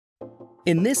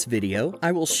In this video,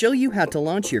 I will show you how to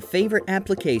launch your favorite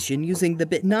application using the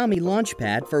Bitnami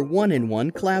Launchpad for one-in-one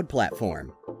cloud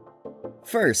platform.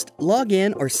 First, log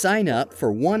in or sign up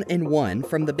for one-in-one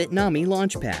from the Bitnami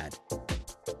Launchpad.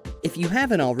 If you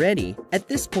haven't already, at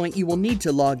this point you will need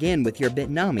to log in with your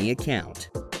Bitnami account.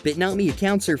 Bitnami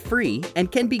accounts are free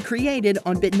and can be created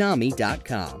on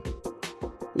Bitnami.com.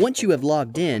 Once you have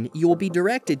logged in, you will be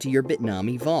directed to your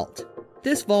Bitnami Vault.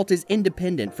 This vault is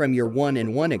independent from your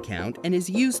one-in-one account and is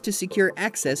used to secure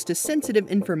access to sensitive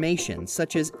information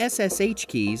such as SSH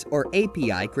keys or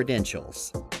API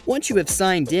credentials. Once you have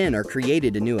signed in or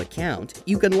created a new account,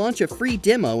 you can launch a free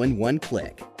demo in one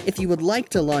click. If you would like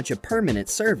to launch a permanent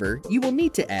server, you will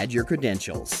need to add your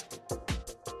credentials.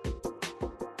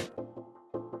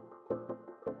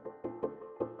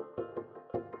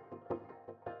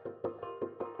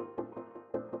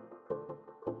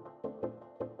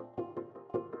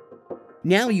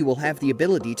 Now you will have the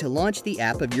ability to launch the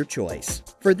app of your choice.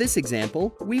 For this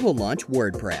example, we will launch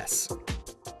WordPress.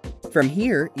 From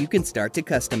here, you can start to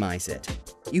customize it.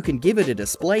 You can give it a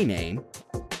display name,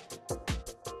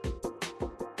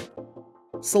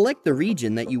 select the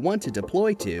region that you want to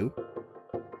deploy to,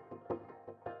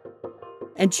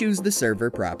 and choose the server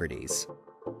properties.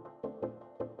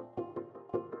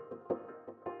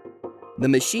 The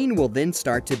machine will then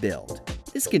start to build.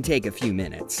 This can take a few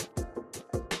minutes.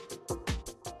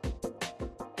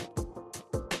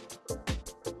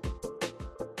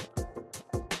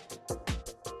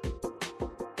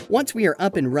 Once we are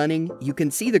up and running, you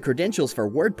can see the credentials for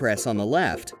WordPress on the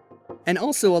left, and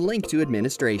also a link to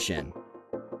administration.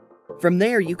 From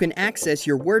there, you can access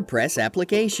your WordPress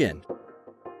application.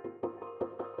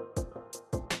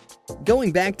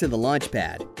 Going back to the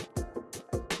Launchpad,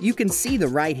 you can see the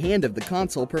right hand of the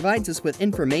console provides us with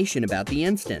information about the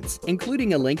instance,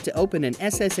 including a link to open an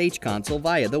SSH console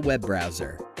via the web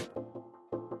browser.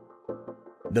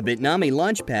 The Bitnami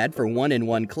Launchpad for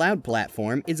one-in-one cloud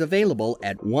platform is available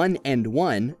at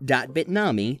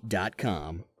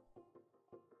oneandone.bitnami.com.